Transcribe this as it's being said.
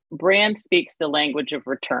brand speaks the language of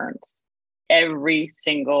returns every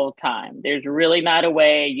single time. There's really not a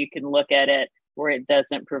way you can look at it where it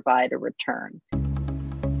doesn't provide a return.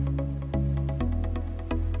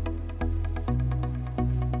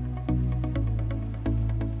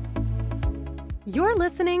 You're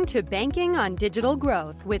listening to Banking on Digital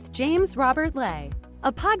Growth with James Robert Lay,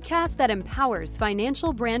 a podcast that empowers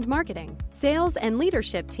financial brand marketing, sales, and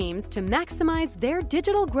leadership teams to maximize their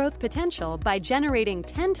digital growth potential by generating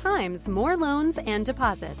 10 times more loans and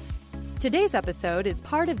deposits. Today's episode is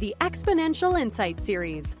part of the Exponential Insights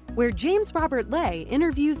series, where James Robert Lay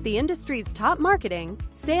interviews the industry's top marketing,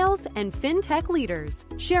 sales, and fintech leaders,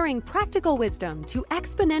 sharing practical wisdom to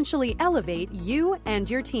exponentially elevate you and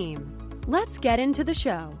your team. Let's get into the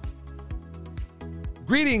show.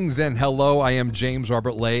 Greetings and hello, I am James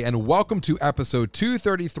Robert Lay, and welcome to episode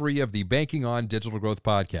 233 of the Banking on Digital Growth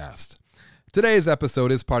podcast. Today's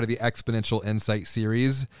episode is part of the Exponential Insight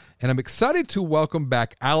series, and I'm excited to welcome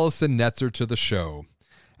back Allison Netzer to the show.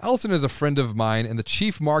 Allison is a friend of mine and the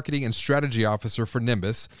Chief Marketing and Strategy Officer for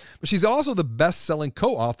Nimbus, but she's also the best-selling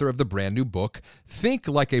co-author of the brand new book, Think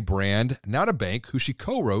Like a Brand, Not a Bank, who she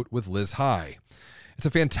co-wrote with Liz High. It's a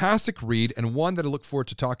fantastic read and one that I look forward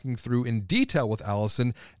to talking through in detail with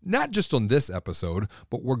Allison, not just on this episode,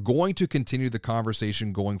 but we're going to continue the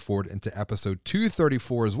conversation going forward into episode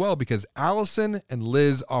 234 as well, because Allison and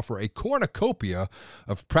Liz offer a cornucopia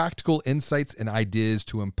of practical insights and ideas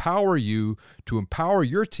to empower you, to empower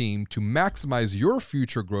your team, to maximize your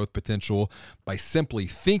future growth potential by simply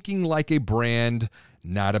thinking like a brand,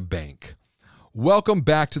 not a bank. Welcome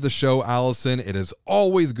back to the show, Allison. It is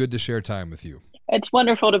always good to share time with you. It's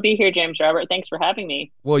wonderful to be here, James Robert. Thanks for having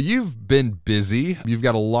me. Well, you've been busy. You've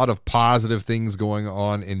got a lot of positive things going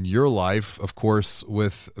on in your life, of course,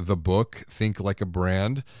 with the book, Think Like a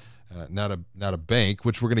Brand, Not a Bank,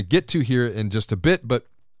 which we're going to get to here in just a bit. But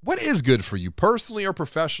what is good for you, personally or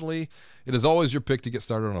professionally? It is always your pick to get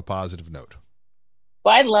started on a positive note.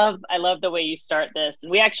 Well, I love the way you start this.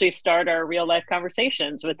 And we actually start our real life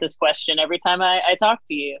conversations with this question every time I talk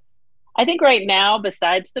to you. I think right now,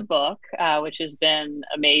 besides the book, which has been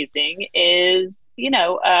amazing, is,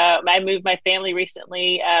 I moved my family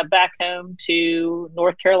recently back home to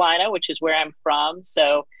North Carolina, which is where I'm from.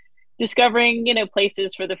 So discovering,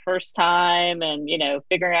 places for the first time and,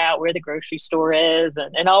 figuring out where the grocery store is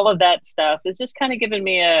and all of that stuff has just kind of given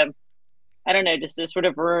me just a sort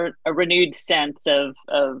of a renewed sense of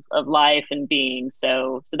life and being.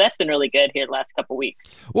 So that's been really good here the last couple of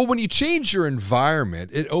weeks. Well, when you change your environment,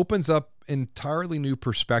 it opens up entirely new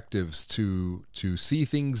perspectives to see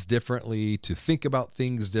things differently, to think about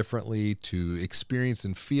things differently, to experience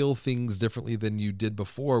and feel things differently than you did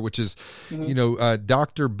before, which is,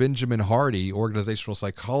 Dr. Benjamin Hardy, organizational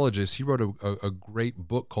psychologist, he wrote a great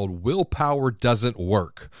book called Willpower Doesn't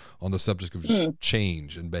Work on the subject of just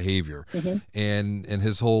change and behavior. And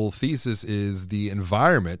his whole thesis is the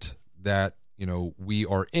environment that we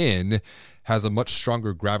are in has a much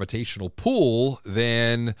stronger gravitational pull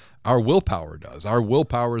than our willpower does. Our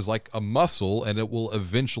willpower is like a muscle, and it will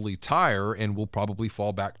eventually tire and will probably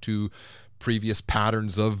fall back to previous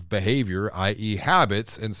patterns of behavior, i.e.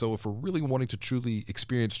 habits. And so if we're really wanting to truly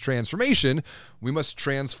experience transformation, we must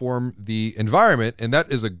transform the environment. And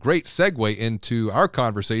that is a great segue into our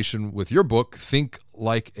conversation with your book, Think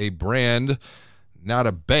Like a Brand, Not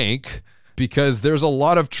a Bank, because there's a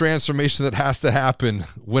lot of transformation that has to happen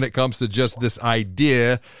when it comes to just this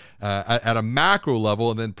idea at a macro level,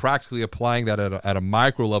 and then practically applying that at a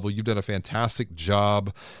micro level. You've done a fantastic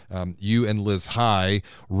job, you and Liz High,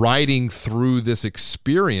 riding through this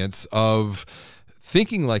experience of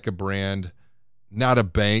thinking like a brand, not a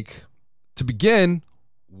bank. To begin,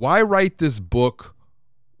 why write this book?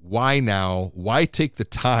 Why now? Why take the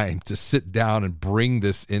time to sit down and bring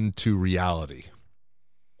this into reality?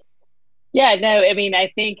 Yeah, no, I mean, I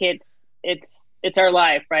think it's our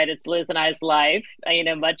life, right? It's Liz and I's life.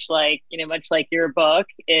 Much like your book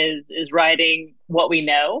is writing what we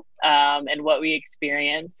know and what we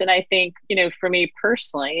experience. And I think, for me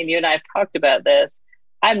personally, and you and I have talked about this,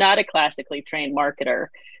 I'm not a classically trained marketer.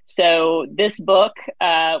 So this book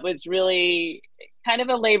was really kind of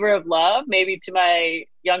a labor of love, maybe to my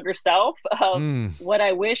younger self, of what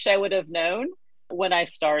I wish I would have known when I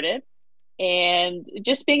started. And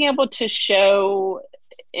just being able to show,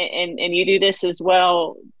 and you do this as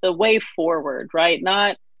well, the way forward, right?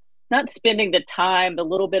 Not spending the time, the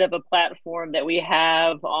little bit of a platform that we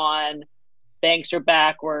have on banks are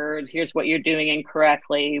backwards, here's what you're doing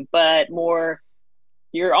incorrectly, but more,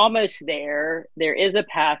 you're almost there. There is a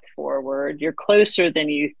path forward. You're closer than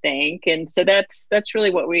you think. And so that's really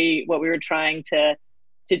what we were trying to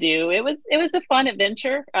to do. It was a fun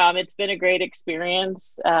adventure. It's been a great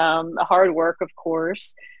experience. Hard work, of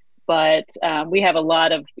course, but we have a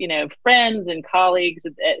lot of friends and colleagues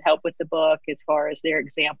that help with the book as far as their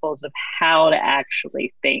examples of how to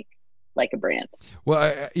actually think like a brand.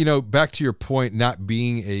 Well, back to your point, not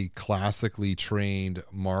being a classically trained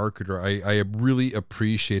marketer, I really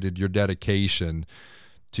appreciated your dedication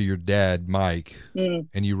to your dad, Mike.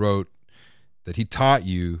 And you wrote that he taught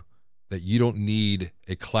you that you don't need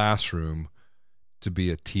a classroom to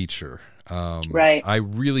be a teacher. Right. I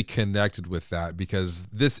really connected with that because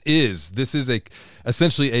this is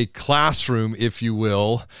essentially a classroom, if you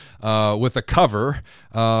will, with a cover,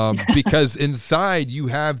 because inside you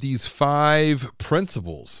have these 5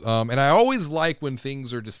 principles. And I always like when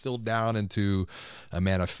things are distilled down into a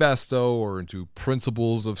manifesto or into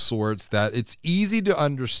principles of sorts, that it's easy to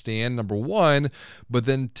understand, number 1, but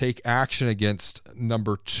then take action against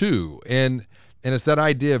number 2. And it's that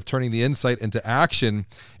idea of turning the insight into action.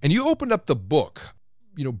 And you opened up the book,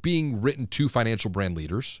 being written to financial brand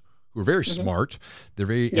leaders who are very smart. They're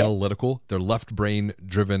very analytical. They're left brain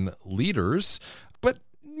driven leaders, but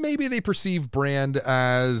maybe they perceive brand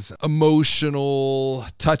as emotional,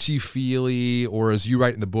 touchy feely, or as you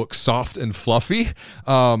write in the book, soft and fluffy,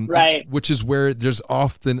 right. Which is where there's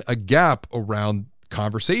often a gap around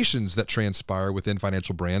conversations that transpire within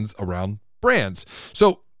financial brands around brands.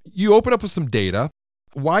 So you open up with some data.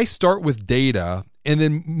 Why start with data? And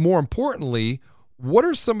then more importantly, what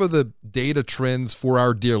are some of the data trends for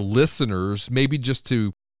our dear listeners, maybe just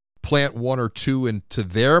to plant 1 or 2 into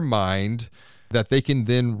their mind that they can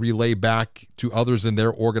then relay back to others in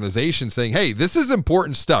their organization saying, hey, this is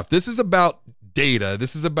important stuff. This is about data.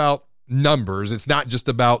 This is about numbers. It's not just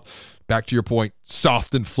about, back to your point,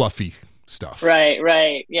 soft and fluffy stuff.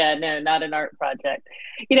 Right. Yeah, no, not an art project.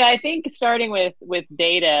 I think starting with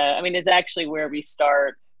data, is actually where we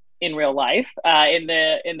start in real life, in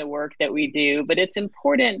the work that we do. But it's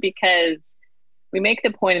important because we make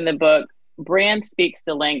the point in the book, brand speaks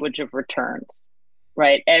the language of returns,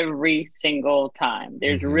 right? Every single time.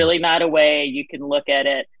 There's really not a way you can look at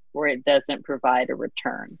it where it doesn't provide a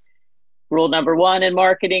return. Rule number 1 in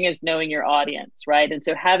marketing is knowing your audience, right? And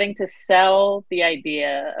so having to sell the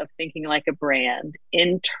idea of thinking like a brand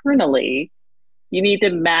internally, you need to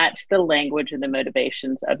match the language and the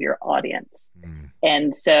motivations of your audience.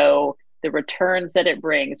 And so the returns that it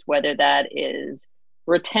brings, whether that is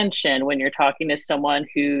retention when you're talking to someone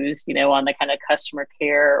who's, on the kind of customer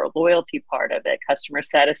care or loyalty part of it, customer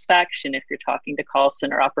satisfaction if you're talking to call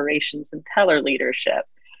center operations and teller leadership,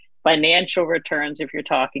 financial returns if you're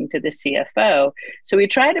talking to the CFO. So we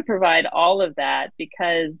try to provide all of that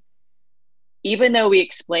because even though we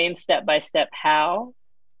explain step by step how,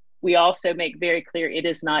 we also make very clear it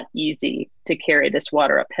is not easy to carry this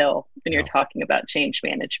water uphill when you're talking about change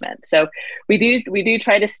management. So we do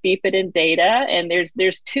try to steep it in data. And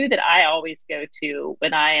there's 2 that I always go to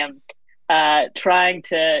when I am trying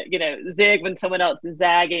to, zig when someone else is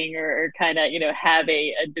zagging or kind of, have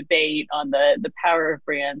a debate on the power of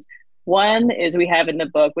brands. One is we have in the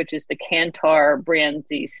book, which is the Kantar Brand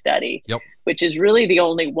Z study, which is really the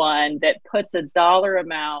only one that puts a dollar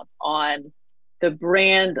amount on the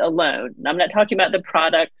brand alone. And I'm not talking about the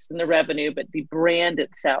products and the revenue, but the brand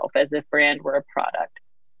itself as if brand were a product.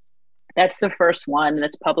 That's the first one, and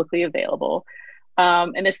it's publicly available.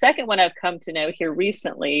 And the second one I've come to know here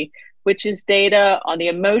recently, which is data on the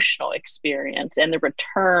emotional experience and the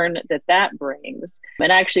return that brings.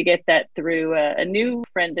 And I actually get that through a new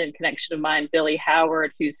friend and connection of mine, Billy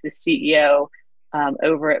Howard, who's the CEO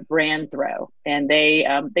over at Brandthrow. And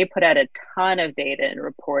they put out a ton of data and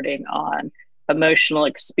reporting on emotional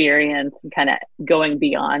experience and kind of going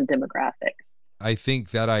beyond demographics. I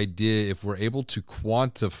think that idea, if we're able to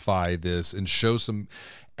quantify this and show some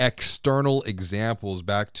external examples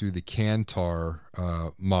back to the Kantar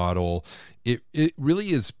model, it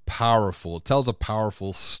really is powerful. It tells a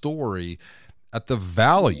powerful story at the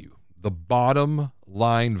value, the bottom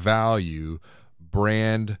line value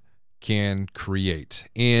brand can create.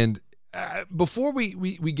 And before we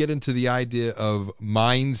get into the idea of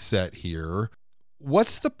mindset here,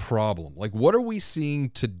 what's the problem? Like, what are we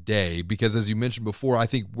seeing today? Because as you mentioned before, I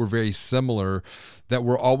think we're very similar, that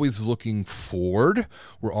we're always looking forward.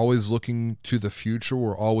 We're always looking to the future.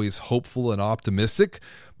 We're always hopeful and optimistic.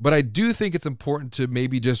 But I do think it's important to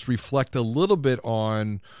maybe just reflect a little bit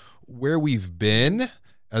on where we've been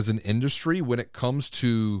as an industry when it comes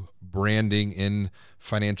to branding in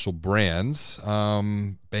financial brands,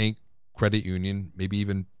 bank, credit union, maybe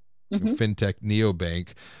even fintech, neobank.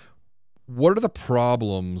 What are the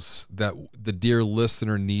problems that the dear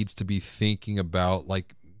listener needs to be thinking about,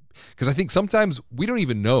 like Because I think sometimes we don't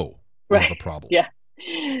even know we have a problem. Yeah.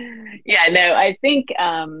 Yeah, no, I think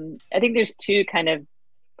there's two kind of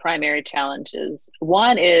primary challenges.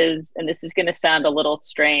 One is, and this is going to sound a little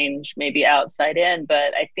strange, maybe outside in,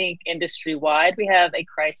 but I think industry wide, we have a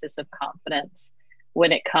crisis of confidence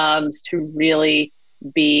when it comes to really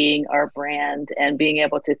being our brand and being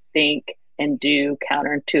able to think and do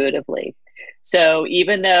counterintuitively. So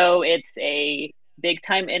even though it's a big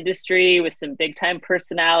time industry with some big time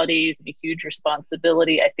personalities and a huge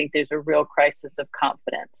responsibility, I think there's a real crisis of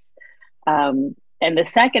confidence. And the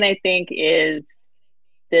second, I think, is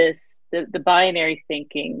the binary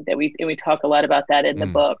thinking that we talk a lot about that in the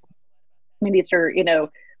book. I mean, these are,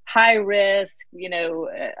 high risk,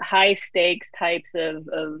 high stakes types of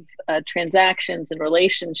transactions and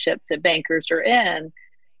relationships that bankers are in.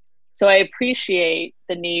 So I appreciate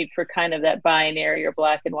the need for kind of that binary or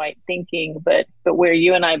black and white thinking, but where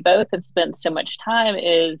you and I both have spent so much time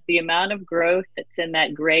is the amount of growth that's in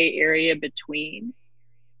that gray area between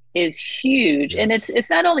is huge. Yes. And it's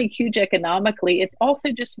not only huge economically, it's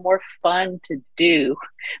also just more fun to do,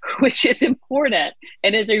 which is important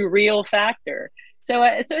and is a real factor. So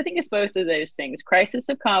I think it's both of those things, crisis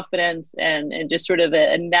of confidence and just sort of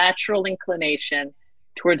a natural inclination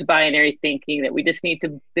towards binary thinking that we just need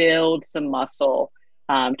to build some muscle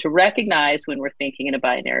to recognize when we're thinking in a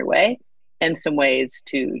binary way, and some ways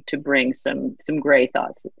to bring some gray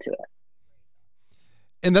thoughts into it.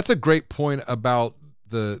 And that's a great point about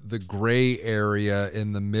the gray area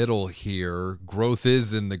in the middle here. Growth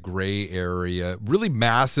is in the gray area. Really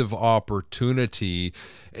massive opportunity.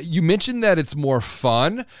 You mentioned that it's more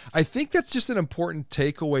fun. I think that's just an important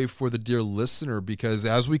takeaway for the dear listener, because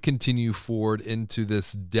as we continue forward into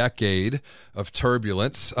this decade of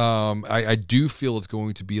turbulence, I do feel it's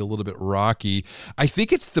going to be a little bit rocky. I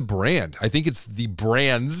think it's the brand. I think it's the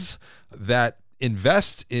brands that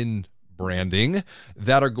invest in branding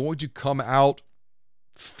that are going to come out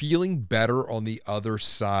feeling better on the other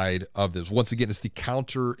side of this. Once again, it's the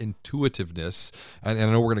counterintuitiveness, and I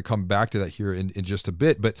know we're going to come back to that here in just a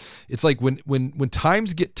bit, but it's like when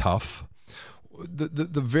times get tough,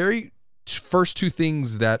 the very first two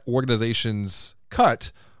things that organizations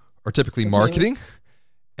cut are typically marketing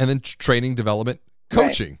and then training, development,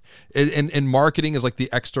 coaching. Right. And marketing is like the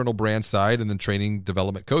external brand side, and then training,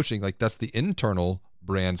 development, coaching, like that's the internal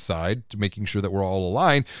brand side, to making sure that we're all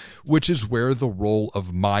aligned, which is where the role of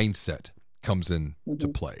mindset comes into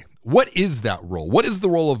play. What is that role? What is the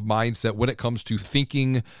role of mindset when it comes to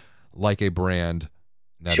thinking like a brand?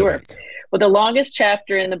 Sure. Well, the longest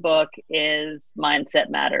chapter in the book is Mindset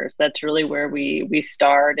Matters. That's really where we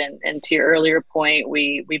start. And to your earlier point,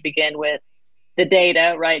 we begin with the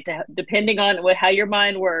data, right? Depending on how your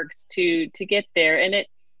mind works to get there. And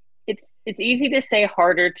it's easy to say,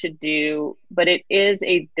 harder to do, but it is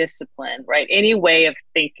a discipline, right? Any way of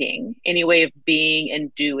thinking, any way of being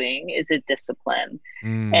and doing is a discipline.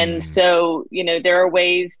 And so, there are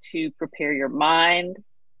ways to prepare your mind,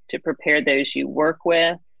 to prepare those you work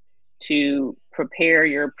with, to prepare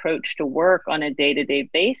your approach to work on a day-to-day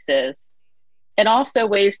basis. And also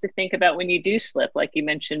ways to think about when you do slip, like you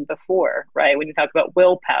mentioned before, right? When you talk about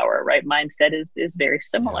willpower, right? Mindset is very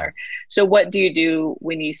similar. So what do you do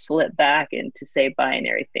when you slip back into, say,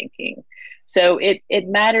 binary thinking? So it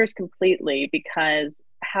matters completely, because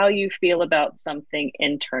how you feel about something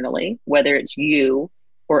internally, whether it's you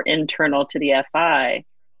or internal to the FI,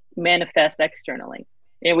 manifests externally.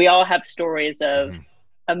 And we all have stories of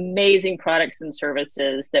amazing products and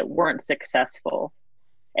services that weren't successful,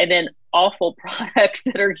 and then awful products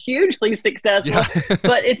that are hugely successful. Yeah.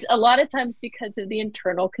 But it's a lot of times because of the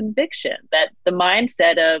internal conviction, that the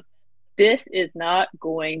mindset of this is not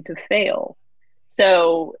going to fail.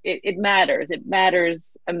 So it matters. It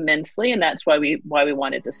matters immensely. And that's why we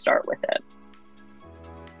wanted to start with it.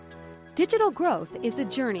 Digital growth is a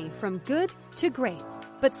journey from good to great.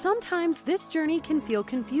 But sometimes this journey can feel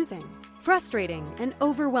confusing, frustrating, and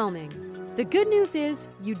overwhelming. The good news is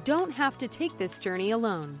you don't have to take this journey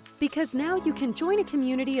alone, because now you can join a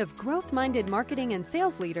community of growth-minded marketing and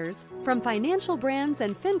sales leaders from financial brands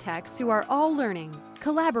and fintechs who are all learning,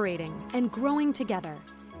 collaborating, and growing together.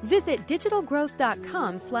 Visit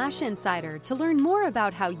digitalgrowth.com/insider to learn more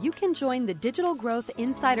about how you can join the Digital Growth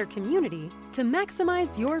Insider community to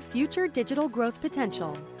maximize your future digital growth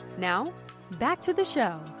potential. Now, back to the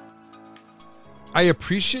show. I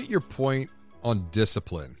appreciate your point on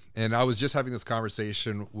discipline. And I was just having this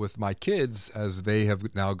conversation with my kids as they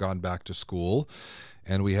have now gone back to school.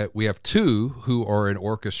 And we have two who are in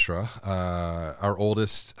orchestra. Our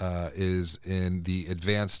oldest is in the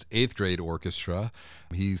advanced 8th grade orchestra.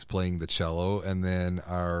 He's playing the cello. And then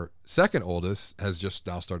our second oldest has just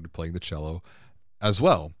now started playing the cello as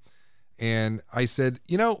well. And I said,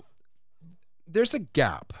 there's a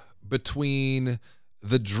gap between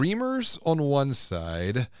the dreamers on one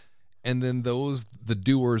side and then the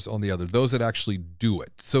doers on the other, those that actually do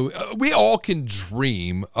it. So we all can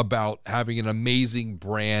dream about having an amazing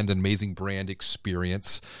brand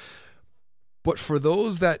experience. But for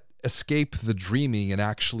those that escape the dreaming and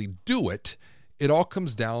actually do it, it all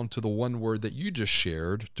comes down to the one word that you just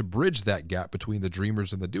shared to bridge that gap between the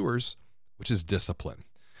dreamers and the doers, which is discipline.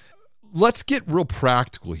 Let's get real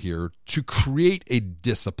practical here. To create a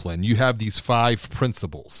discipline, you have these 5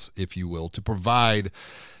 principles, if you will, to provide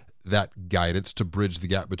that guidance to bridge the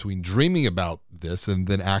gap between dreaming about this and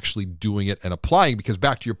then actually doing it and applying. Because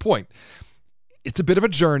back to your point, it's a bit of a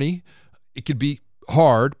journey. It could be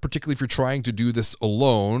hard, particularly if you're trying to do this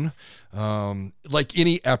alone. Like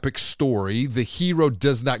any epic story, the hero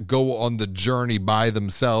does not go on the journey by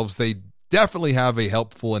themselves. They definitely have a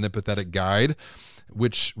helpful and empathetic guide,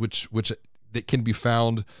 which that can be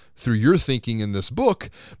found through your thinking in this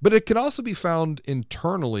book, but it can also be found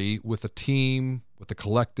internally with a team, with the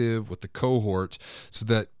collective, with the cohort, so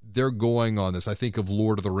that they're going on this. I think of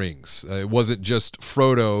Lord of the Rings. It wasn't just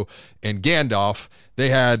Frodo and Gandalf. They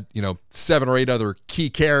had, 7 or 8 other key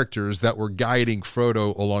characters that were guiding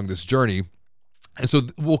Frodo along this journey. And so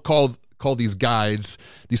we'll call these guides,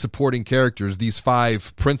 these supporting characters, these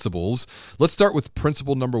 5 principles. Let's start with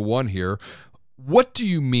principle number 1 here. What do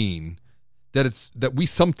you mean that we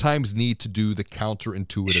sometimes need to do the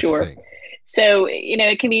counterintuitive thing? So,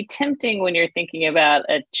 it can be tempting when you're thinking about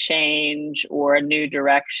a change or a new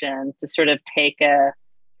direction to sort of take a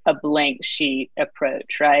blank sheet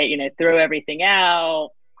approach, right? Throw everything out,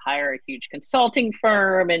 hire a huge consulting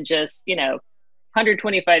firm, and just,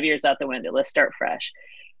 125 years out the window, let's start fresh.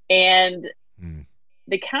 And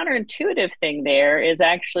the counterintuitive thing there is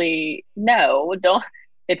actually, no, don't.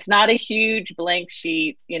 It's not a huge blank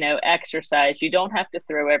sheet, exercise. You don't have to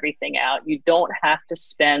throw everything out. You don't have to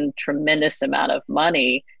spend tremendous amount of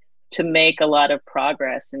money to make a lot of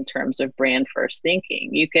progress in terms of brand first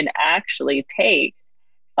thinking. You can actually take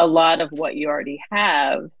a lot of what you already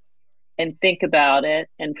have and think about it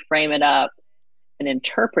and frame it up and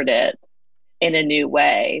interpret it in a new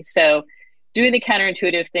way. So doing the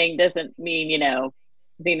counterintuitive thing doesn't mean,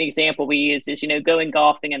 the example we use is, going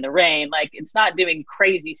golfing in the rain. Like, it's not doing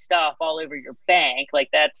crazy stuff all over your bank. Like,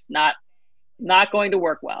 that's not going to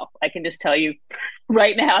work well. I can just tell you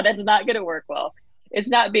right now, that's not going to work well. It's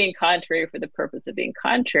not being contrary for the purpose of being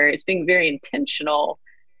contrary. It's being very intentional,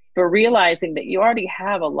 but realizing that you already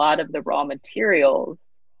have a lot of the raw materials.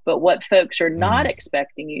 But what folks are not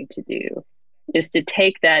expecting you to do is to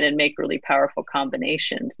take that and make really powerful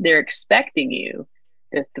combinations. They're expecting you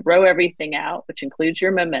to throw everything out, which includes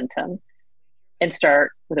your momentum, and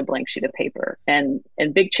start with a blank sheet of paper. And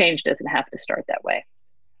big change doesn't have to start that way.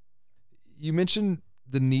 You mentioned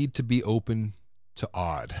the need to be open to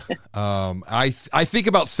odd. I think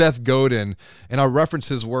about Seth Godin, and I reference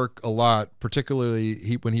his work a lot,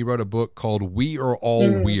 particularly when he wrote a book called We Are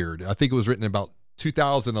All Weird. I think it was written in about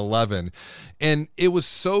 2011. And it was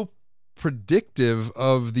so predictive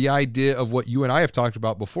of the idea of what you and I have talked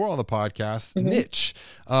about before on the podcast, niche,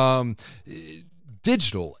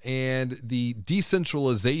 digital, and the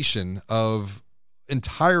decentralization of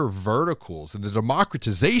entire verticals and the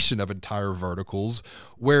democratization of entire verticals,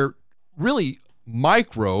 where really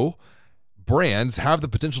micro brands have the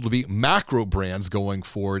potential to be macro brands going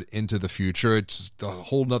forward into the future. It's a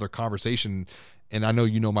whole nother conversation. And I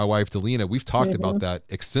know my wife, Delina, we've talked about that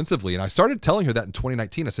extensively. And I started telling her that in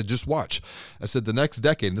 2019. I said, just watch. I said, the next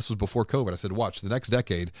decade, and this was before COVID, I said, watch, the next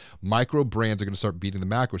decade, micro brands are going to start beating the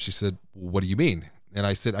macro. She said, what do you mean? And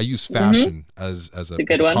I said, I use fashion as a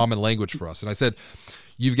common language for us. And I said,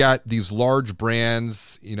 you've got these large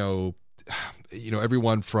brands,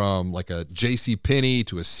 everyone from like a JCPenney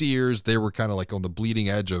to a Sears, they were kind of like on the bleeding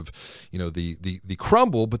edge of, the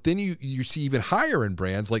crumble. But then you see even higher end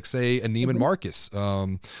brands like, say, a Neiman Marcus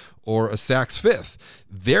or a Saks Fifth.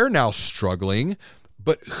 They're now struggling.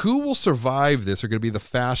 But who will survive this are going to be the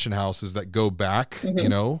fashion houses that go back,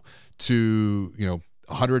 to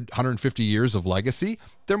 100, 150 years of legacy.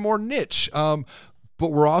 They're more niche.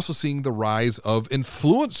 But we're also seeing the rise of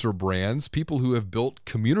influencer brands, people who have built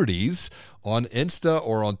communities on Insta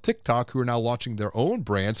or on TikTok who are now launching their own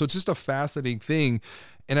brand. So it's just a fascinating thing.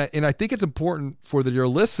 And I think it's important for your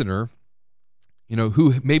listener,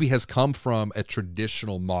 who maybe has come from a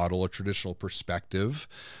traditional model, a traditional perspective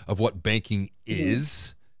of what banking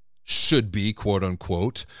is, should be, quote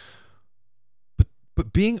unquote,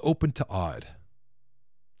 but being open to odd,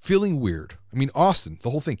 feeling weird. I mean, Austin, the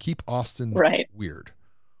whole thing, keep Austin weird.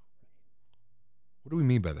 What do we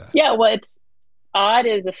mean by that? Yeah, well, it's odd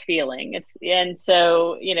is a feeling. And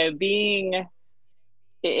so,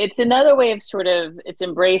 it's another way of it's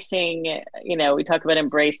embracing, we talk about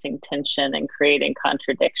embracing tension and creating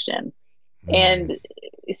contradiction. And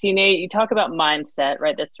so, you talk about mindset,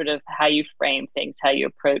 right? That's sort of how you frame things, how you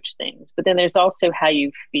approach things. But then there's also how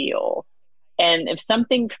you feel. And if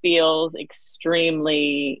something feels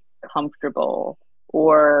extremely comfortable,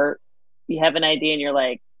 or you have an idea and you're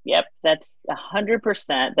like, yep, that's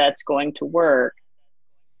 100%, that's going to work.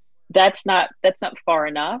 That's not far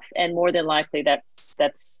enough. And more than likely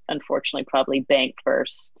that's unfortunately probably bank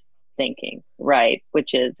first thinking, right?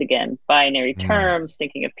 Which is, again, binary terms,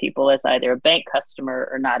 thinking of people as either a bank customer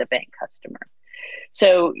or not a bank customer.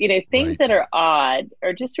 So, things that are odd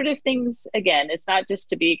are just sort of things, again, it's not just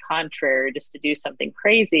to be contrary, just to do something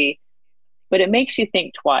crazy, but it makes you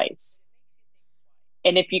think twice.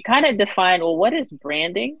 And if you kind of define, well, what is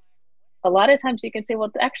branding? A lot of times you can say, well,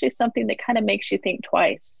 it's actually something that kind of makes you think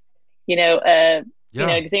twice.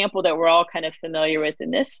 Example that we're all kind of familiar with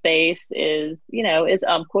in this space is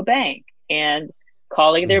Umpqua Bank, and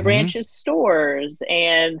calling their branches stores,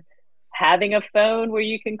 and having a phone where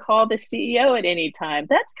you can call the CEO at any time.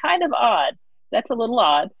 That's kind of odd. That's a little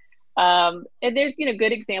odd. And there's,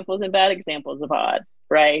 good examples and bad examples of odd,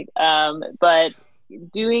 right? But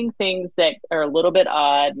doing things that are a little bit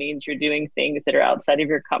odd means you're doing things that are outside of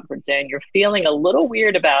your comfort zone. You're feeling a little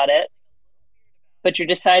weird about it, but you're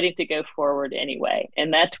deciding to go forward anyway.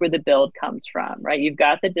 And that's where the build comes from, right? You've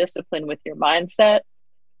got the discipline with your mindset.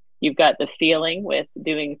 You've got the feeling with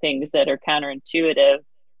doing things that are counterintuitive.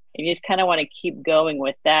 And you just kind of want to keep going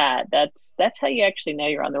with that. That's how you actually know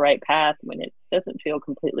you're on the right path, when it doesn't feel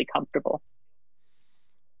completely comfortable.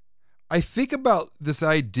 I think about this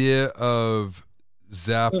idea of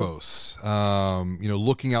Zappos,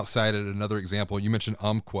 looking outside at another example. You mentioned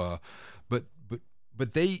Umpqua,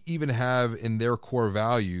 but they even have in their core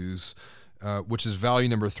values, which is value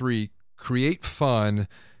number 3, create fun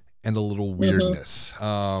and a little weirdness.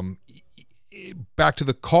 Back to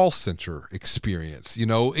the call center experience,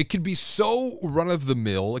 it could be so run of the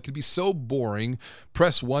mill. It could be so boring.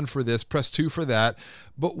 Press 1 for this, press 2 for that.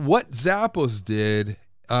 But what Zappos did,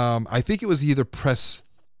 I think it was either press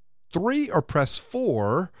 3 or press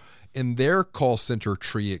 4 in their call center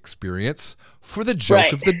tree experience for the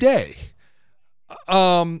joke of the day.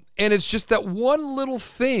 And it's just that one little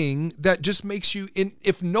thing that just makes you,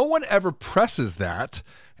 if no one ever presses that,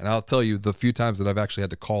 and I'll tell you the few times that I've actually had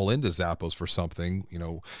to call into Zappos for something,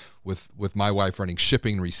 with my wife running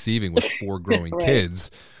shipping and receiving with 4 growing kids,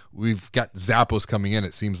 we've got Zappos coming in.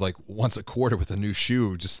 It seems like once a quarter with a new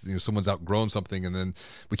shoe, just, someone's outgrown something and then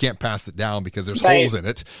we can't pass it down because there's holes in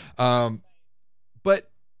it. But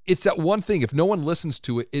it's that one thing, if no one listens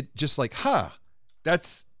to it, it just like,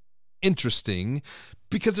 that's interesting,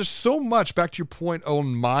 because there's so much, back to your point on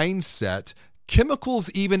mindset, chemicals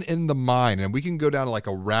even in the mind, and we can go down to like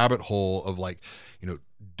a rabbit hole of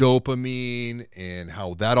dopamine and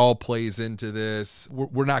how that all plays into this.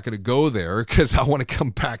 We're not going to go there, because I want to come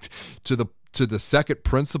back to the second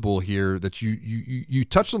principle here that you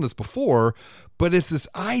touched on this before, but it's this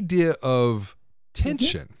idea of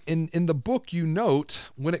tension. In the book, you note,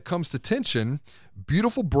 when it comes to tension,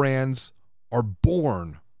 beautiful brands are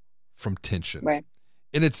born from tension. Right.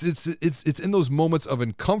 And it's in those moments of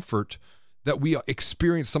discomfort that we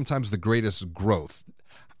experience sometimes the greatest growth.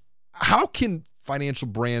 How can financial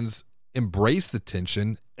brands embrace the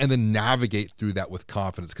tension and then navigate through that with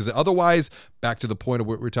confidence? Because otherwise, back to the point of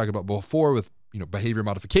what we were talking about before with behavior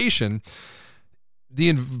modification, the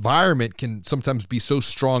environment can sometimes be so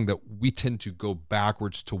strong that we tend to go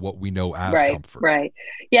backwards to what we know as comfort. Right.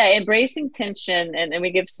 Yeah. Embracing tension. And we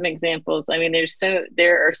give some examples. I mean,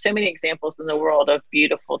 there are so many examples in the world of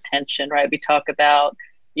beautiful tension, right? We talk about,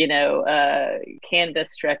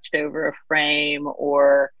 canvas stretched over a frame,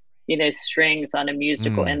 or, strings on a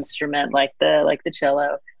musical instrument like the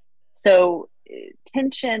cello. So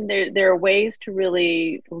tension, there are ways to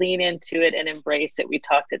really lean into it and embrace it. We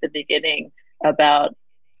talked at the beginning about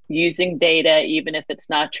using data, even if it's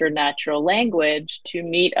not your natural language, to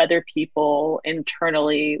meet other people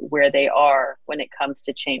internally where they are when it comes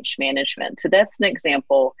to change management. So that's an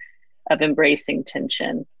example of embracing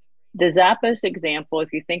tension. The Zappos example,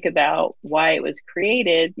 if you think about why it was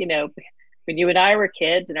created, when you and I were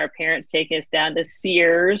kids and our parents taking us down to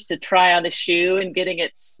Sears to try on a shoe and getting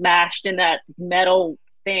it smashed in that metal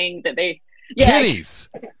thing that they, Kenny's.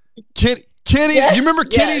 Kenny, yes, you remember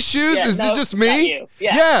Kenny's yes, shoes? yes, Is no, it just me?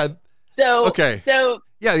 Yeah. So, okay. So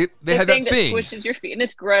yeah, they had that thing that squishes your feet, and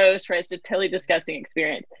it's gross, right? It's a totally disgusting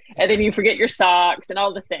experience. And then you forget your socks and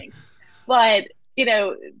all the things. But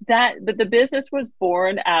but the business was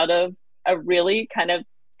born out of a really kind of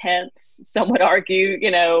tense, some would argue,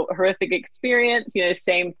 horrific experience.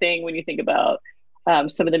 Same thing when you think about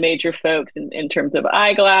some of the major folks in terms of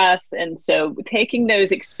eyeglass. And so taking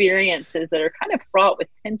those experiences that are kind of fraught with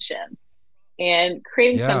tension and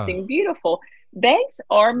creating something beautiful. Banks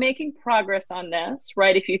are making progress on this,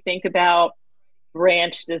 right? If you think about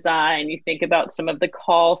branch design, you think about some of the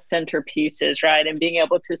call center pieces, right? And being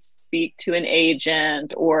able to speak to an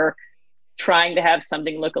agent or trying to have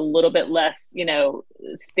something look a little bit less,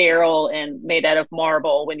 sterile and made out of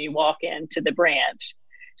marble when you walk into the branch.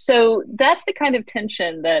 So that's the kind of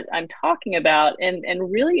tension that I'm talking about, and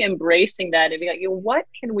really embracing that and being like, what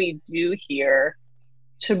can we do here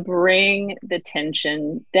to bring the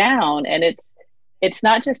tension down? And it's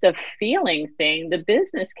not just a feeling thing. The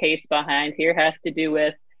business case behind here has to do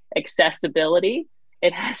with accessibility.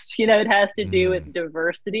 It has to do with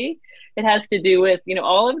diversity. It has to do with,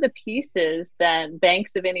 all of the pieces that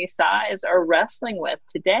banks of any size are wrestling with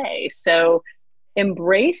today. So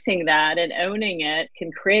embracing that and owning it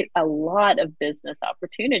can create a lot of business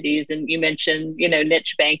opportunities. And you mentioned,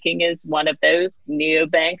 niche banking is one of those.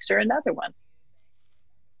 Neobanks are another one.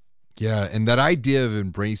 Yeah, and that idea of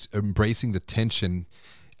embracing the tension,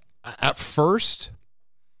 at first,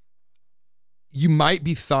 you might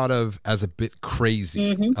be thought of as a bit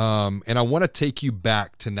crazy. Mm-hmm. And I want to take you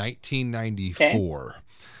back to 1994. Okay.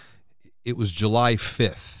 It was July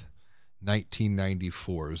 5th,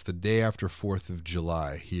 1994. It was the day after 4th of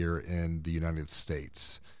July here in the United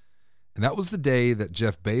States. And that was the day that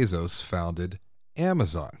Jeff Bezos founded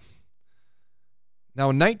Amazon. Now,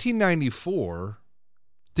 in 1994...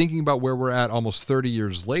 thinking about where we're at almost 30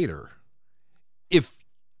 years later, if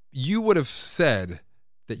you would have said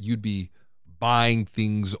that you'd be buying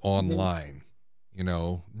things online,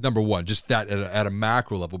 number one, just that at a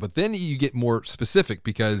macro level, but then you get more specific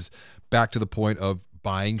because back to the point of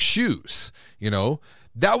buying shoes,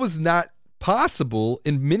 that was not possible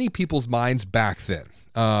in many people's minds back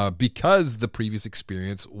then because the previous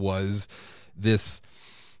experience was this,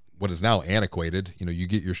 what is now antiquated, you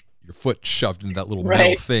get your foot shoved into that little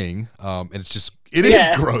metal thing. And it's just, it is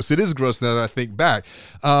gross. It is gross now that I think back.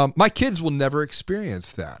 My kids will never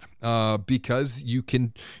experience that because you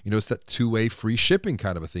can, it's that two-way free shipping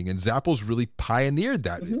kind of a thing. And Zappos really pioneered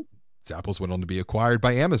that. Mm-hmm. Zappos went on to be acquired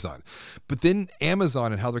by Amazon. But then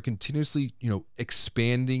Amazon and how they're continuously,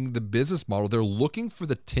 expanding the business model, they're looking for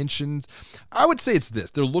the tensions. I would say it's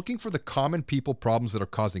this. They're looking for the common people problems that are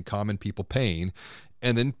causing common people pain,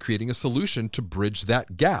 and then creating a solution to bridge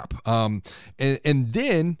that gap. And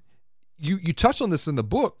then you touched on this in the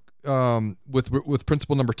book with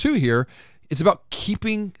principle number 2 here. It's about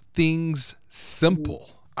keeping things simple.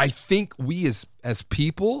 I think we as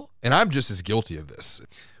people, and I'm just as guilty of this,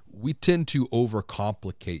 we tend to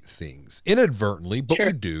overcomplicate things inadvertently, but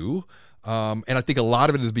we do. And I think a lot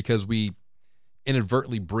of it is because we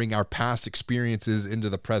inadvertently bring our past experiences into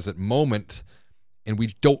the present moment, and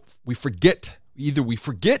we forget. Either we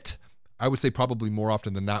forget, I would say probably more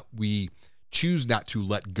often than not, we choose not to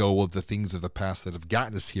let go of the things of the past that have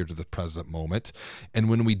gotten us here to the present moment. And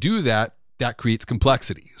when we do that, that creates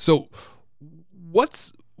complexity. So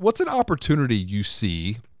what's an opportunity you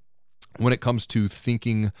see when it comes to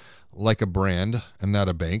thinking like a brand and not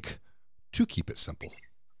a bank to keep it simple?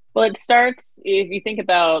 Well, it starts, if you think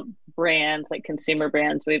about brands, like consumer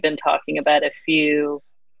brands, we've been talking about a few.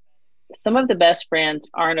 Some of the best brands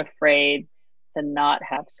aren't afraid to not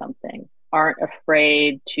have something, aren't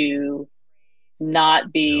afraid to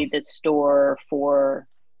not be the store for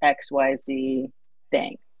XYZ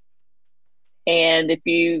thing. And if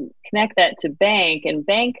you connect that to bank and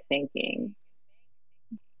bank thinking,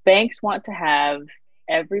 banks want to have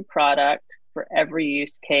every product for every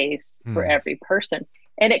use case, for every person.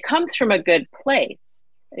 And it comes from a good place.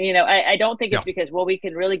 I don't think it's because, we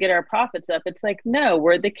can really get our profits up. It's like, no,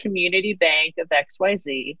 we're the community bank of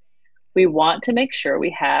XYZ. We want to make sure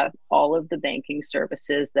we have all of the banking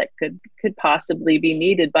services that could possibly be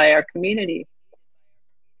needed by our community.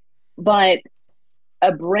 But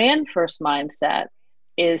a brand first mindset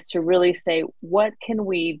is to really say, what can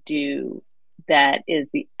we do that is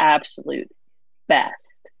the absolute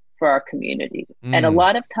best for our community? And a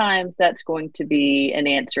lot of times that's going to be an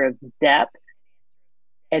answer of depth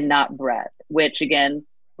and not breadth, which again,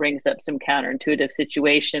 brings up some counterintuitive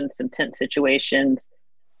situations, some tense situations.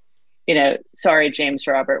 Sorry, James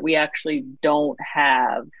Robert, we actually don't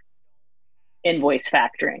have invoice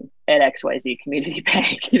factoring at XYZ Community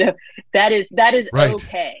Bank. That is right.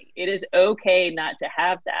 Okay. It is okay not to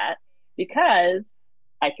have that, because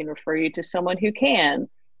I can refer you to someone who can,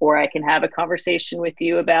 or I can have a conversation with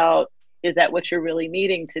you about, is that what you're really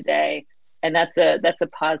needing today? And that's a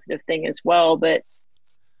positive thing as well. But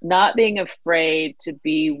not being afraid to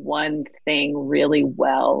be one thing really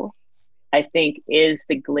well, I think, is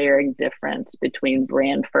the glaring difference between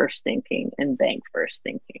brand first thinking and bank first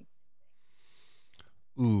thinking.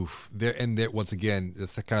 Oof. There once again,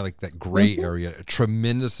 it's the kind of like that gray area, a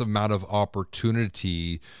tremendous amount of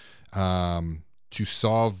opportunity to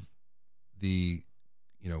solve the,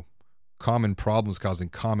 common problems causing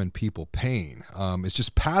common people pain. It's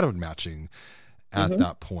just pattern matching at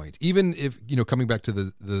that point. Even if, coming back to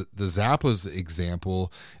the Zappos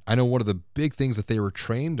example, I know one of the big things that they were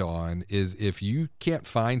trained on is if you can't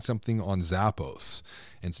find something on Zappos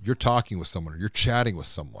and you're talking with someone or you're chatting with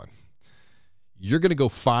someone, you're going to go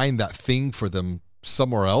find that thing for them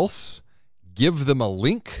somewhere else, give them a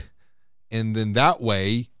link, and then that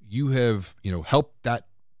way you have, helped that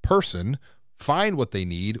person find what they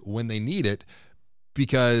need when they need it,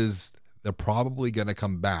 because they're probably going to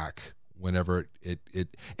come back whenever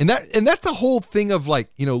and that's a whole thing of like,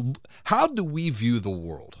 how do we view the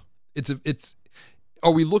world?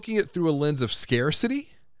 Are we looking at it through a lens of scarcity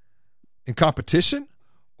and competition?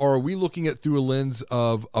 Or are we looking at it through a lens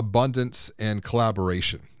of abundance and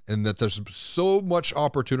collaboration, and that there's so much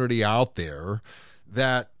opportunity out there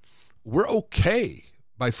that we're okay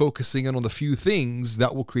by focusing in on the few things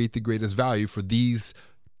that will create the greatest value for these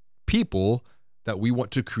people that we want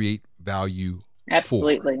to create value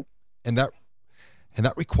Absolutely. for? And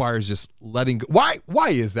that requires just letting go. Why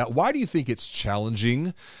is that? Why do you think it's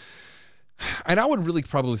challenging? And I would really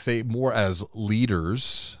probably say more as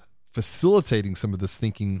leaders facilitating some of this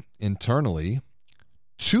thinking internally,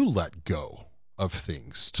 to let go of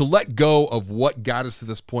things, to let go of what got us to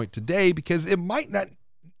this point today, because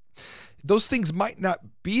those things might not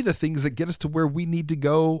be the things that get us to where we need to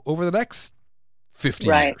go over the next 50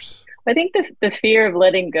 years. I think the fear of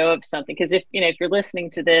letting go of something, because if you're listening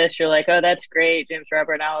to this, you're like, oh, that's great, James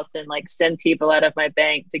Robert and Allison, like, send people out of my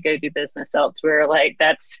bank to go do business elsewhere. Like,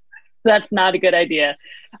 that's not a good idea.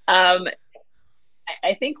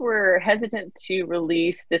 I think we're hesitant to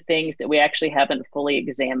release the things that we actually haven't fully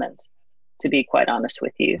examined, to be quite honest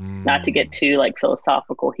with you. Not to get too like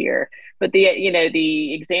philosophical here, but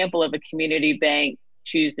the example of a community bank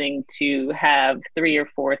choosing to have 3 or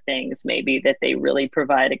 4 things maybe that they really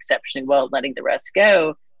provide exceptionally well, letting the rest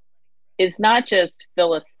go, is not just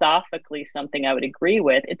philosophically something I would agree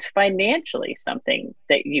with, it's financially something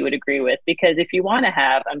that you would agree with. Because if you want to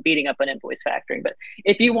have, I'm beating up on invoice factoring, but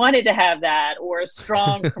if you wanted to have that, or a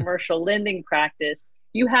strong commercial lending practice,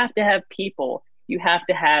 you have to have people. You have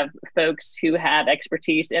to have folks who have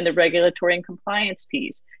expertise in the regulatory and compliance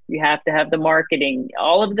piece. You have to have the marketing,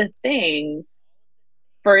 all of the things.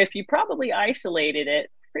 For if you probably isolated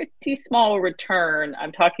it, pretty small return.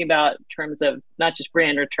 I'm talking about in terms of not just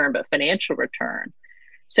brand return, but financial return.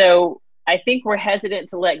 So I think we're hesitant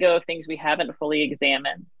to let go of things we haven't fully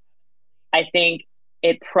examined. I think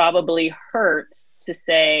it probably hurts to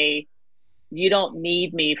say, you don't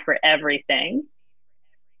need me for everything,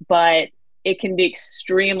 but it can be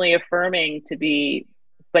extremely affirming to be,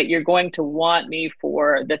 but you're going to want me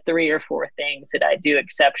for the 3 or 4 things that I do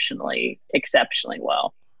exceptionally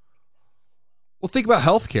well. Well, think about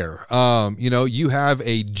healthcare. You have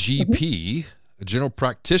a GP, a general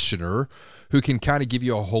practitioner, who can kind of give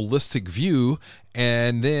you a holistic view.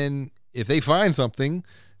 And then if they find something,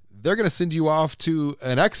 they're going to send you off to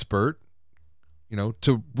an expert,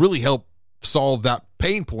 to really help solve that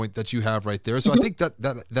pain point that you have right there. So I think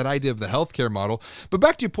that idea of the healthcare model, but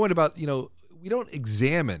back to your point about, we don't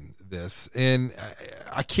examine this, and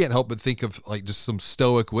I can't help but think of like just some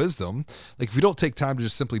stoic wisdom. Like, if we don't take time to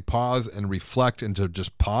just simply pause and reflect and to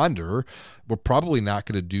just ponder, we're probably not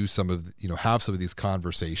going to do have some of these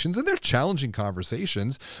conversations. And they're challenging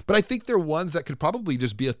conversations, but I think they're ones that could probably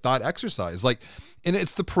just be a thought exercise. Like, and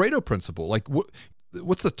it's the Pareto principle. Like,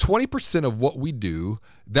 what's the 20% of what we do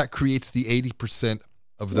that creates the 80%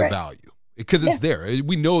 of the value? Because it's there.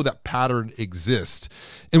 We know that pattern exists.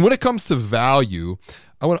 And when it comes to value,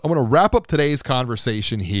 I want to wrap up today's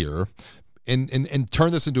conversation here and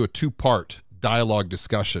turn this into a 2-part dialogue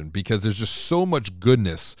discussion, because there's just so much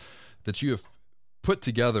goodness that you have put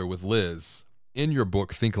together with Liz in your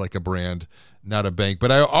book, Think Like a Brand, Not a Bank.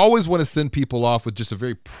 But I always want to send people off with just a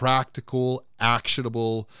very practical,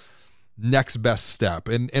 actionable next best step.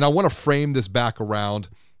 And I want to frame this back around,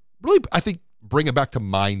 really, I think, bring it back to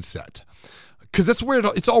mindset. Because that's where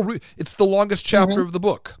it's the longest chapter of the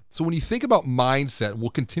book. So when you think about mindset, we'll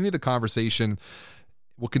continue the conversation,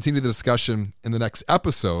 we'll continue the discussion in the next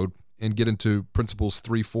episode and get into principles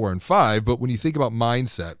 3, 4, and 5. But when you think about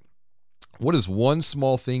mindset, what is one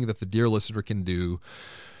small thing that the dear listener can do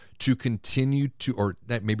to continue to, or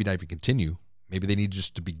maybe not even continue, maybe they need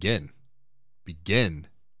just to begin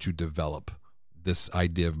to develop this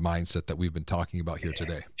idea of mindset that we've been talking about here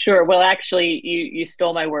today? Sure. Well, actually, you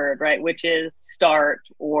stole my word, right? Which is start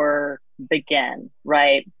or begin,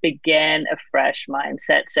 right? Begin a fresh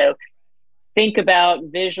mindset. So think about,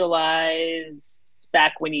 visualize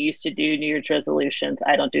back when you used to do New Year's resolutions.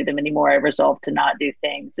 I don't do them anymore. I resolved to not do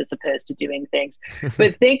things as opposed to doing things.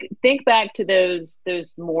 But think back to those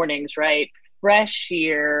mornings, right? Fresh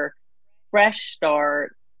year, fresh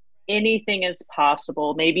start. Anything is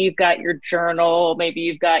possible. Maybe you've got your journal. Maybe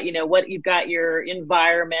you've got, you've got your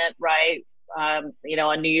environment, right? On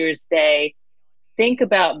New Year's Day. Think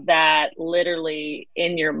about that literally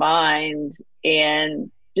in your mind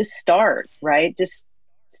and just start, right? Just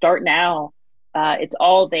start now. It's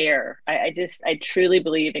all there. I truly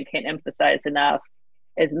believe and can't emphasize enough,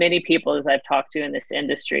 as many people as I've talked to in this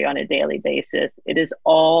industry on a daily basis, it is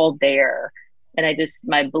all there. And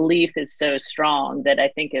my belief is so strong that I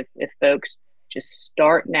think if folks just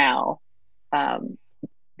start now,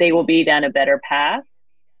 they will be down a better path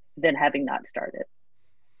than having not started.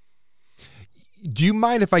 Do you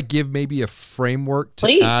mind if I give maybe a framework to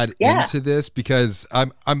Please, add yeah. into this? Because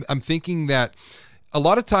I'm thinking that a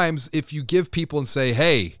lot of times if you give people and say,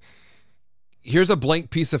 hey, here's a blank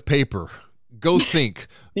piece of paper, go think,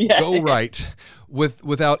 go write,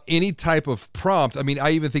 without any type of prompt. I mean,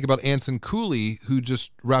 I even think about Anson Cooley, who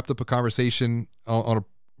just wrapped up a conversation on a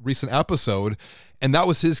recent episode, and that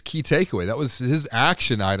was his key takeaway. That was his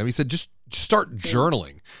action item. He said, just start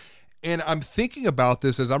journaling. And I'm thinking about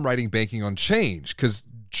this as I'm writing Banking on Change, because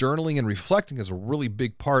journaling and reflecting is a really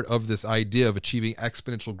big part of this idea of achieving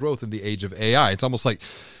exponential growth in the age of AI. It's almost like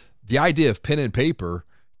the idea of pen and paper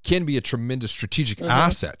can be a tremendous strategic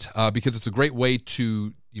asset because it's a great way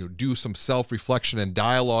to do some self-reflection and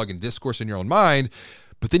dialogue and discourse in your own mind,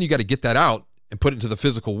 but then you got to get that out and put it into the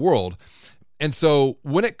physical world. And so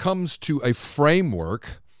when it comes to a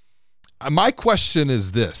framework, my question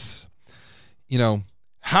is this,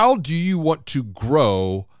 how do you want to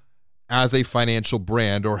grow as a financial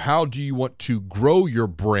brand, or how do you want to grow your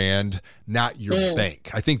brand, not your bank?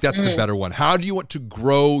 I think that's the better one. How do you want to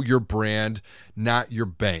grow your brand, not your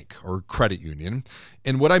bank or credit union?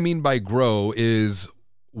 And what I mean by grow is,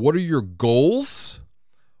 what are your goals?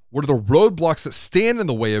 What are the roadblocks that stand in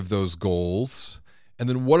the way of those goals? And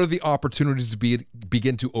then what are the opportunities to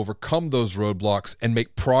begin to overcome those roadblocks and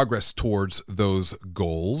make progress towards those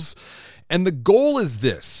goals? And the goal is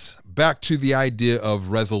this, back to the idea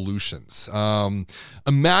of resolutions.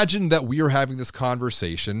 Imagine that we are having this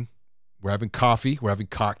conversation. We're having coffee, we're having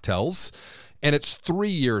cocktails, and it's 3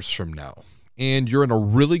 years from now. And you're in a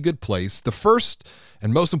really good place. The first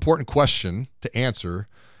and most important question to answer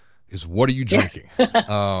is, what are you drinking?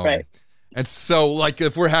 Right. And so,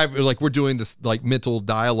 if we're doing this mental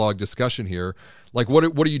dialogue discussion here, what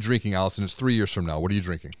are you drinking, Allison? It's 3 years from now. What are you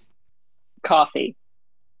drinking? Coffee.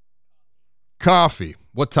 Coffee.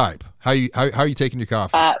 What type? How are you taking your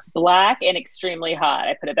coffee? Black and extremely hot.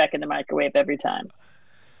 I put it back in the microwave every time.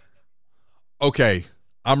 Okay,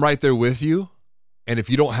 I'm right there with you. And if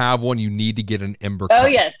you don't have one, you need to get an Ember cup. Oh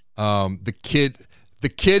yes. The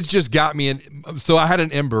kids just got me so I had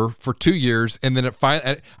an Ember for 2 years, and then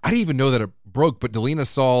I didn't even know that it broke, but Delina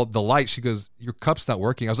saw the light. She goes, your cup's not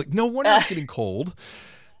working. I was like, no wonder it's getting cold.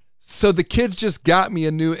 So the kids just got me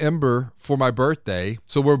a new Ember for my birthday.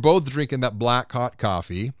 So we're both drinking that black hot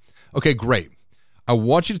coffee. Okay, great. I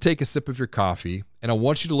want you to take a sip of your coffee, and I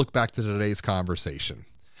want you to look back to today's conversation.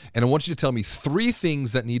 And I want you to tell me 3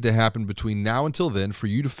 things that need to happen between now until then for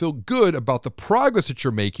you to feel good about the progress that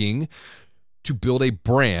you're making to build a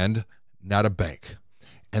brand, not a bank.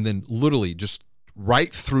 And then literally just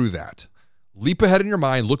right through that. Leap ahead in your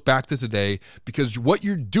mind, look back to today, because what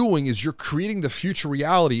you're doing is you're creating the future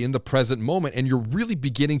reality in the present moment, and you're really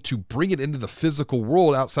beginning to bring it into the physical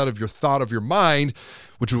world outside of your thought of your mind,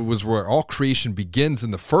 which was where all creation begins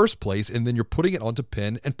in the first place, and then you're putting it onto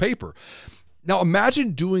pen and paper. Now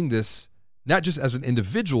imagine doing this not just as an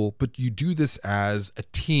individual, but you do this as a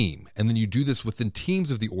team, and then you do this within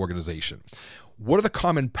teams of the organization. What are the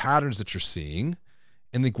common patterns that you're seeing?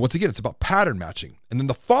 And then once again, it's about pattern matching. And then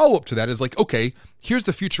the follow-up to that is okay, here's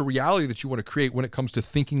the future reality that you want to create when it comes to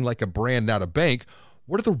thinking like a brand, not a bank.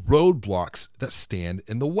 What are the roadblocks that stand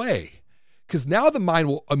in the way? because now the mind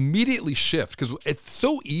will immediately shift, because it's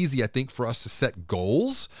so easy, I think, for us to set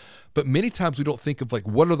goals, but many times we don't think of like,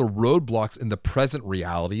 what are the roadblocks in the present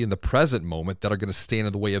reality, in the present moment, that are going to stand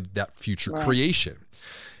in the way of that future creation.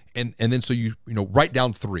 And then so you write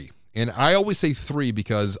down 3. And I always say 3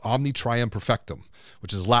 because omni trium perfectum,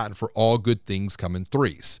 which is Latin for all good things come in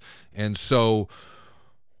 3s. And so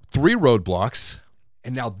 3 roadblocks.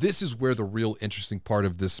 And now this is where the real interesting part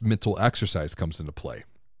of this mental exercise comes into play.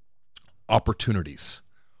 Opportunities.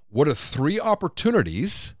 What are 3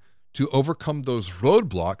 opportunities to overcome those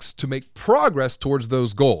roadblocks to make progress towards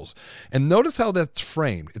those goals? And notice how that's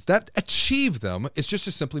framed. It's not achieve them. It's just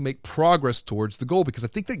to simply make progress towards the goal, because I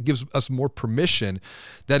think that gives us more permission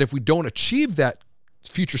that if we don't achieve that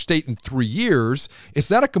future state in 3 years, it's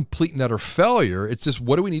not a complete and utter failure. It's just,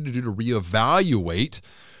 what do we need to do to reevaluate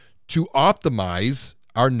to optimize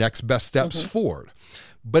our next best steps forward?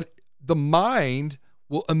 But the mind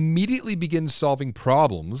will immediately begin solving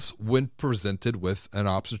problems when presented with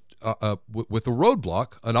with a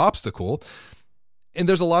roadblock, an obstacle. And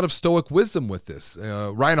there's a lot of Stoic wisdom with this.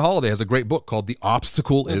 Ryan Holiday has a great book called The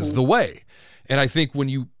Obstacle is the Way. And I think when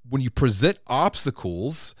you present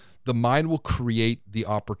obstacles, the mind will create the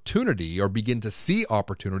opportunity, or begin to see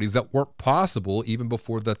opportunities that weren't possible even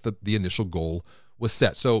before that the initial goal was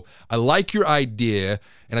set. So I like your idea,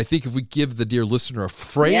 and I think if we give the dear listener a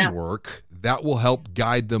framework, that will help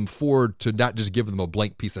guide them forward, to not just give them a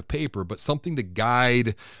blank piece of paper, but something to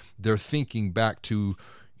guide their thinking back to,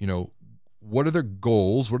 what are their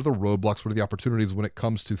goals, what are the roadblocks, what are the opportunities when it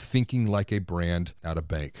comes to thinking like a brand, not a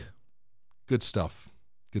bank. Good stuff.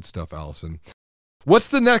 Good stuff, Allison. What's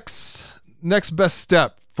the next best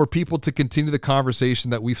step for people to continue the conversation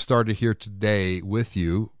that we've started here today with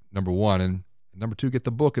you, number 1, and number 2, get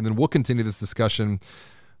the book, and then we'll continue this discussion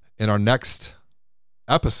in our next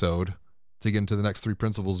episode to get into the next 3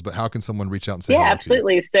 principles. But how can someone reach out and say,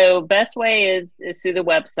 absolutely. So best way is through the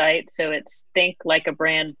website. So it's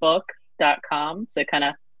thinklikeabrandbook.com. So kind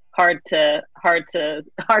of hard to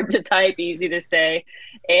type, easy to say.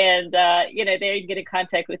 And, there you can get in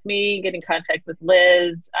contact with me, get in contact with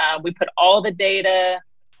Liz. We put all the data,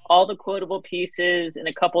 all the quotable pieces in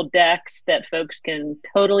a couple decks that folks can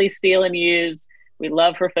totally steal and use. We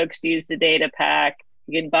love for folks to use the data pack.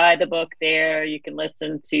 You can buy the book there. You can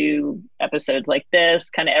listen to episodes like this,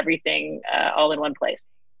 kind of everything all in one place.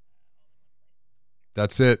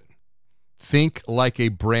 That's it.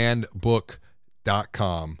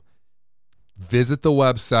 Thinklikeabrandbook.com. Visit the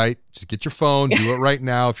website. Just get your phone. Do it right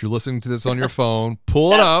now. If you're listening to this on your phone,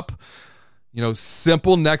 pull it up.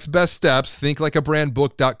 Simple next best steps.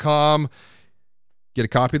 Thinklikeabrandbook.com. Get a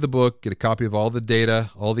copy of the book. Get a copy of all the data,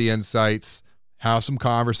 all the insights. Have some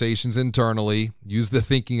conversations internally. Use the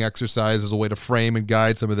thinking exercise as a way to frame and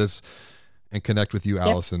guide some of this, and connect with you,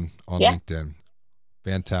 Allison, on LinkedIn.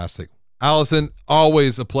 Fantastic. Allison,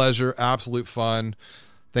 always a pleasure. Absolute fun.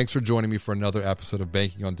 Thanks for joining me for another episode of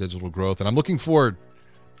Banking on Digital Growth. And I'm looking forward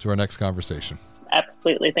to our next conversation.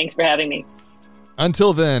 Absolutely. Thanks for having me.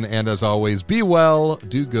 Until then, and as always, be well,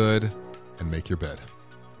 do good, and make your bed.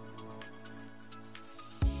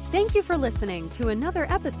 Thank you for listening to another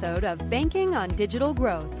episode of Banking on Digital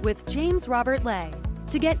Growth with James Robert Lay.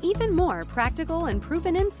 To get even more practical and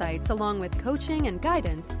proven insights along with coaching and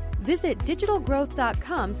guidance, visit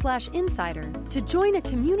digitalgrowth.com/insider to join a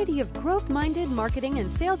community of growth-minded marketing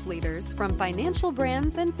and sales leaders from financial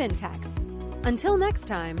brands and fintechs. Until next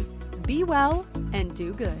time, be well and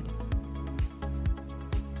do good.